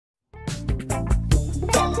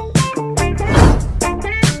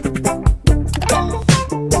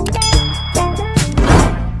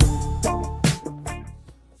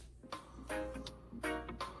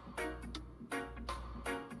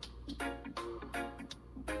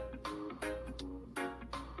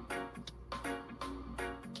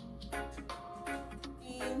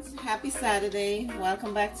friends, happy Saturday.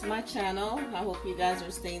 Welcome back to my channel. I hope you guys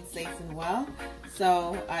are staying safe and well.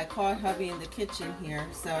 So I caught hubby in the kitchen here.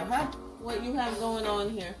 So Hub, what you have going on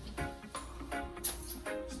here?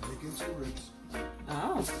 Making some ribs.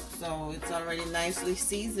 Oh, so it's already nicely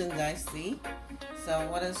seasoned, I see. So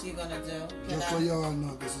what else you gonna do? Just so y'all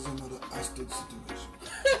know, this is another hostage situation.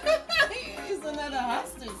 It's another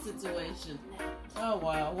hostage situation. Oh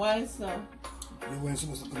wow, why so? You weren't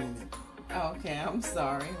supposed to come in yet. Okay, I'm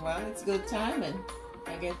sorry. Well, it's good timing.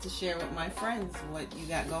 I get to share with my friends what you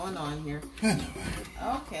got going on here.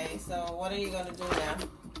 Okay, so what are you going to do now?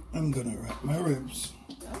 I'm going to wrap my ribs.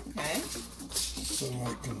 Okay. So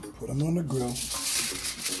I can put them on the grill. Oh,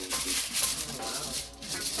 wow.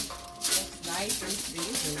 Looks nice and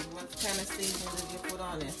seasoned. What kind of seasoning did you put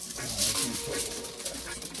on it?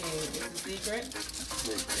 Okay, it's a secret?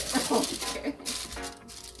 Okay.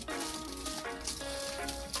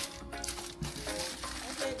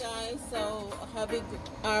 Guys, so hubby,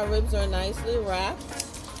 our ribs are nicely wrapped,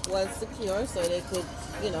 was secure so they could,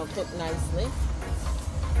 cook nicely.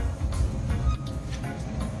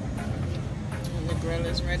 And the grill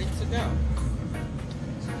is ready to go.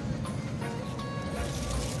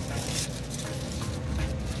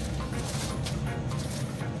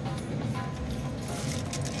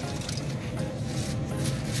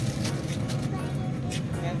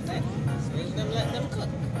 That's it. Just leave them, let them cook.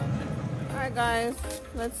 Alright guys,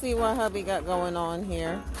 let's see what hubby got going on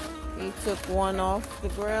here. He took one off the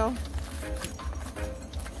grill.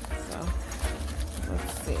 So,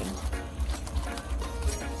 let's see.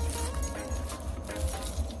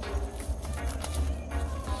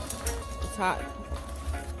 It's hot.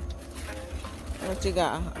 What you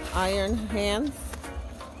got? Iron hands,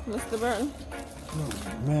 Mr. Burton? No,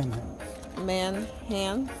 man hands. Man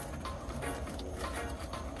hands.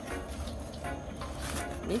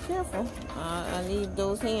 Be careful. I need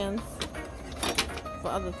those hands for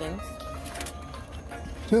other things.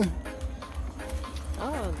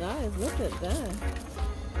 Oh, guys, look at that.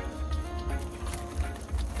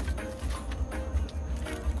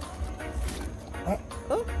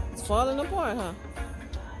 Oh, it's falling apart, huh?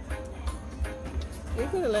 You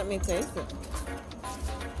could have let me taste it.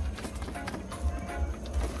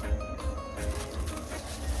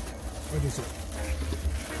 What is it?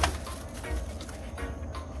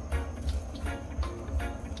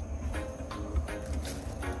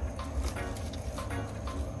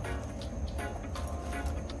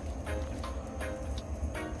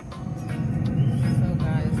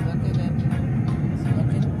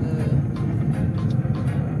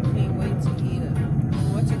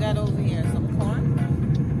 Over here, some corn.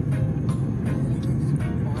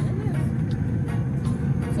 Corn it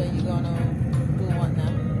is. So you're gonna do what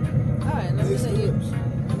now? All right, let me let you.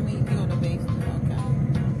 You're gonna baste it, okay?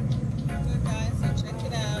 Good guys, so check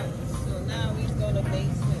it out. So now he's gonna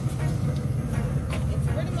baste it. It's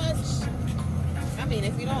pretty much. I mean,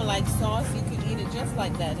 if you don't like sauce, you can eat it just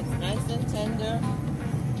like that. It's nice and tender,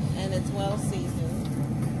 and it's well seasoned.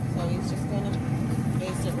 So he's just gonna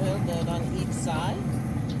baste it real good on each side.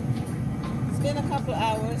 It's been a couple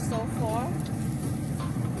hours so far,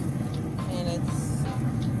 and it's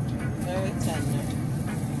very tender.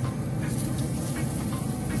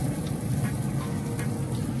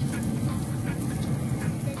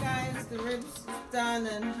 Okay guys, the ribs is done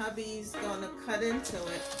and hubby's gonna cut into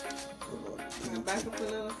it. I'm gonna back up a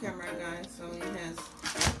little camera guys, so he has,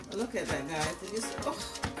 look at that guys.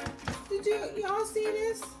 Did y'all see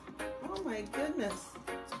this? Oh my goodness.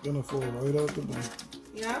 It's gonna fall right out the bone.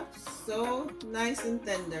 Yep, so nice and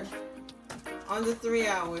tender. Under 3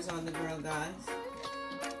 hours on the grill, guys.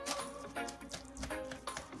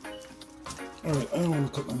 Alright, I don't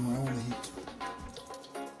want to cook no more. I want to heat.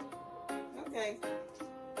 Okay.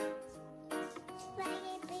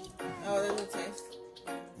 Oh, it doesn't taste.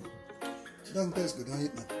 It doesn't taste good. Don't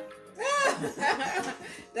eat that.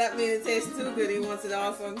 That means it tastes too good. He wants it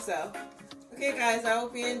all for himself. Okay, guys, I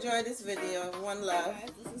hope you enjoyed this video. One love.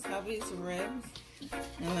 This is hubby's ribs.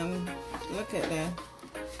 And look at that,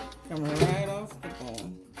 coming right off the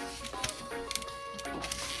bone.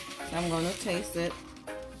 I'm gonna taste it.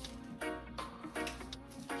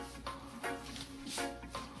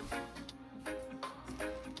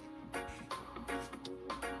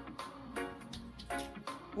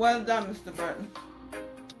 Well done, Mr. Burton.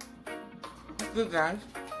 Good guys.